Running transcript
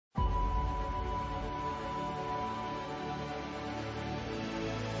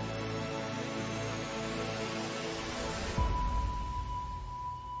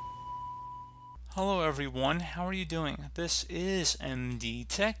Hello everyone, how are you doing? This is MD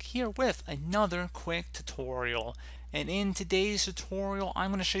Tech here with another quick tutorial. And in today's tutorial,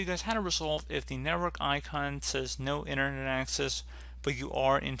 I'm going to show you guys how to resolve if the network icon says no internet access, but you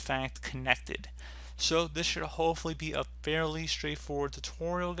are in fact connected. So this should hopefully be a fairly straightforward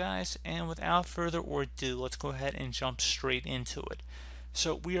tutorial, guys. And without further ado, let's go ahead and jump straight into it.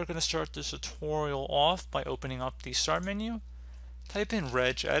 So we are going to start this tutorial off by opening up the Start menu. Type in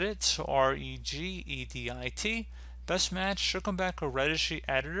Regedit, so Regedit. Best match should come back a Registry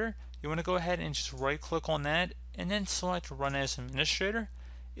Editor. You want to go ahead and just right click on that and then select Run as Administrator.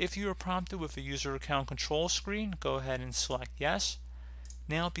 If you are prompted with a user account control screen, go ahead and select Yes.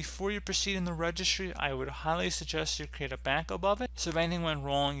 Now before you proceed in the registry, I would highly suggest you create a backup of it. So if anything went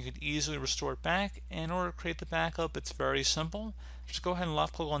wrong, you could easily restore it back. In order to create the backup, it's very simple. Just go ahead and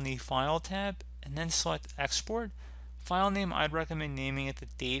left click on the File tab and then select Export. File name, I'd recommend naming it the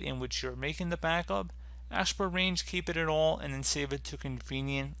date in which you're making the backup. Export range, keep it at all, and then save it to a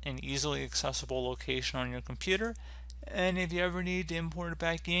convenient and easily accessible location on your computer. And if you ever need to import it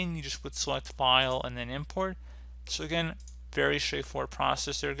back in, you just would select File and then Import. So again, very straightforward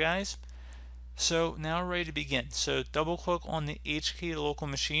process there, guys. So now we're ready to begin. So double click on the HK local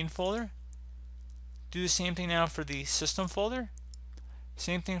machine folder. Do the same thing now for the system folder.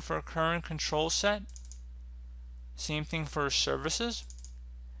 Same thing for current control set. Same thing for services.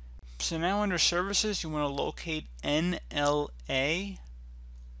 So now under services, you want to locate NLA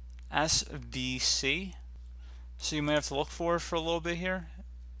SVC. So you might have to look for it for a little bit here.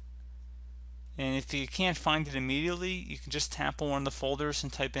 And if you can't find it immediately, you can just tap on one of the folders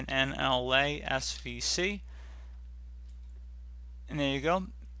and type in NLA SVC. And there you go.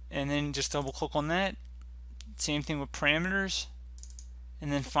 And then just double click on that. Same thing with parameters.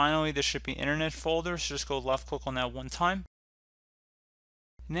 And then finally, there should be internet folder, so just go left click on that one time.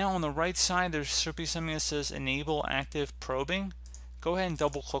 Now on the right side, there should be something that says enable active probing. Go ahead and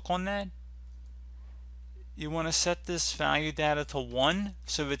double click on that. You want to set this value data to 1,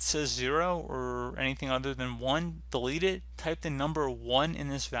 so if it says 0 or anything other than 1, delete it. Type the number 1 in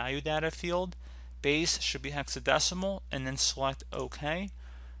this value data field. Base should be hexadecimal, and then select OK.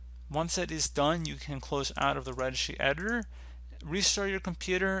 Once that is done, you can close out of the Registry Editor. Restart your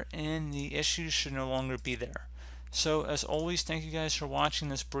computer and the issues should no longer be there. So as always, thank you guys for watching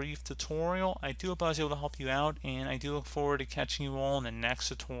this brief tutorial. I do hope I was able to help you out, and I do look forward to catching you all in the next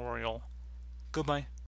tutorial. Goodbye.